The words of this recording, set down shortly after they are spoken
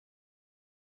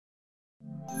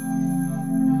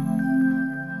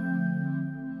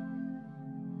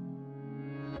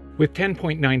With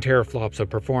 10.9 teraflops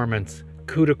of performance,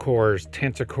 CUDA Cores,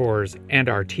 Tensor Cores, and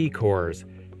RT Cores,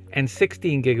 and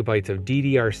 16 gigabytes of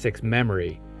DDR6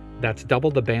 memory, that's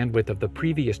double the bandwidth of the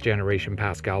previous generation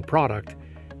Pascal product,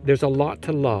 there's a lot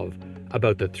to love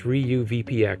about the 3U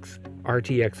VPX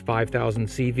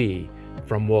RTX5000-CV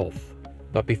from Wolf.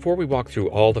 But before we walk through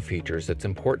all the features, it's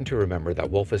important to remember that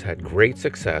Wolf has had great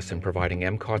success in providing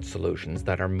MCOTS solutions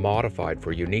that are modified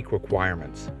for unique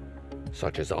requirements,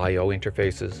 such as I/O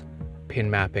interfaces, pin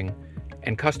mapping,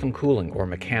 and custom cooling or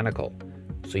mechanical,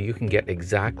 so you can get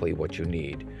exactly what you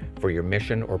need for your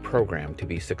mission or program to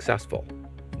be successful,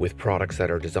 with products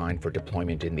that are designed for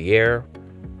deployment in the air,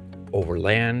 over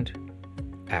land,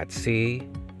 at sea,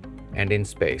 and in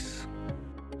space.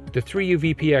 The 3U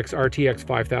VPX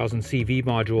RTX5000-CV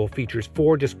module features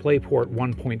 4 DisplayPort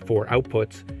 1.4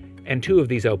 outputs, and 2 of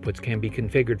these outputs can be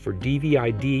configured for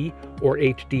DVI-D or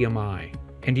HDMI.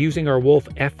 And using our Wolf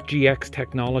FGX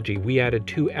technology, we added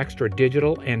 2 extra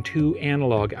digital and 2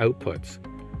 analog outputs.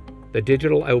 The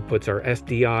digital outputs are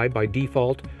SDI by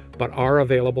default, but are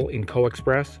available in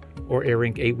CoaXPress or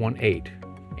ARINC 818.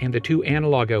 And the 2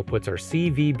 analog outputs are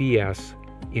CVBS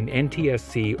in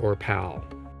NTSC or PAL.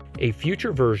 A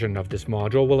future version of this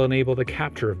module will enable the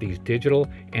capture of these digital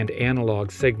and analog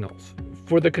signals.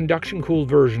 For the conduction-cooled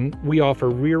version, we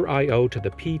offer rear I/O to the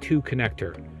P2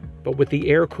 connector, but with the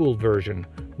air-cooled version,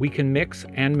 we can mix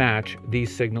and match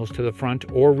these signals to the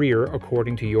front or rear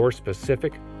according to your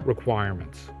specific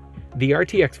requirements. The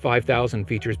RTX5000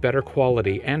 features better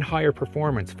quality and higher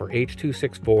performance for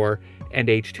H.264 and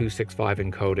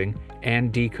H.265 encoding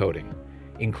and decoding,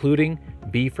 including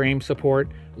B-frame support,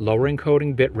 lower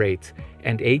encoding bit rates,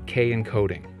 and 8K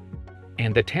encoding.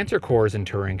 And the Tensor Cores in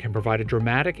Turing can provide a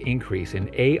dramatic increase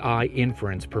in AI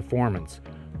inference performance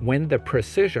when the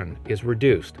precision is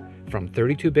reduced from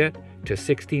 32-bit to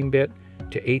 16-bit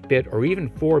to 8-bit or even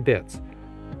 4 bits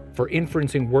for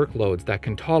inferencing workloads that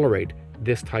can tolerate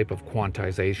this type of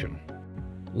quantization.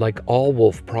 Like all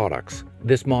Wolf products,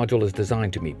 this module is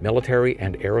designed to meet military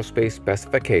and aerospace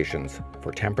specifications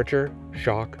for temperature,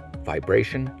 shock,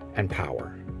 vibration, and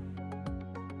power.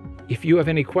 If you have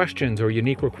any questions or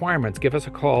unique requirements, give us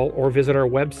a call or visit our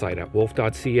website at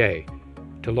wolf.ca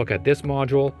to look at this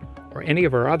module or any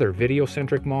of our other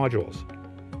video-centric modules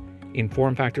in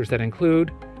form factors that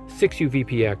include 6U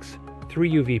VPX,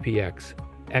 3U VPX,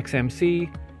 XMC,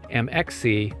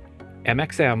 MXC,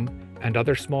 MXM, and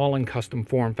other small and custom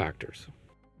form factors.